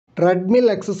Treadmill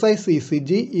exercise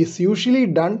ECG is usually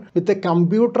done with a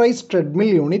computerized treadmill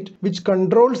unit which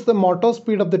controls the motor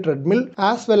speed of the treadmill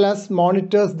as well as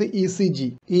monitors the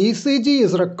ECG. ECG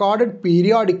is recorded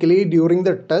periodically during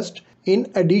the test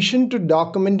in addition to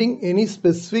documenting any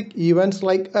specific events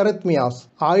like arrhythmias.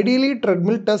 Ideally,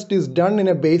 treadmill test is done in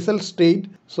a basal state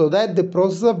so that the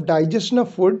process of digestion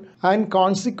of food and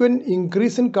consequent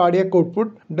increase in cardiac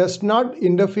output does not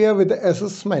interfere with the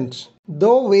assessment.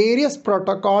 Though various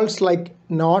protocols like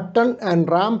Norton and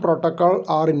RAM protocol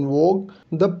are in vogue,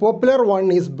 the popular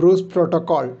one is Bruce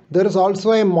protocol. There is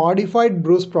also a modified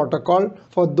Bruce protocol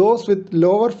for those with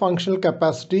lower functional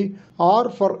capacity or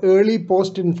for early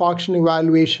post-infarction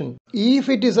evaluation. If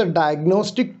it is a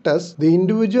diagnostic test, the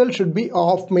individual should be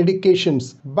off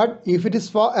medications. But if it is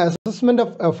for assessment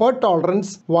of effort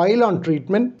tolerance while on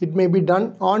treatment, it may be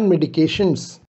done on medications.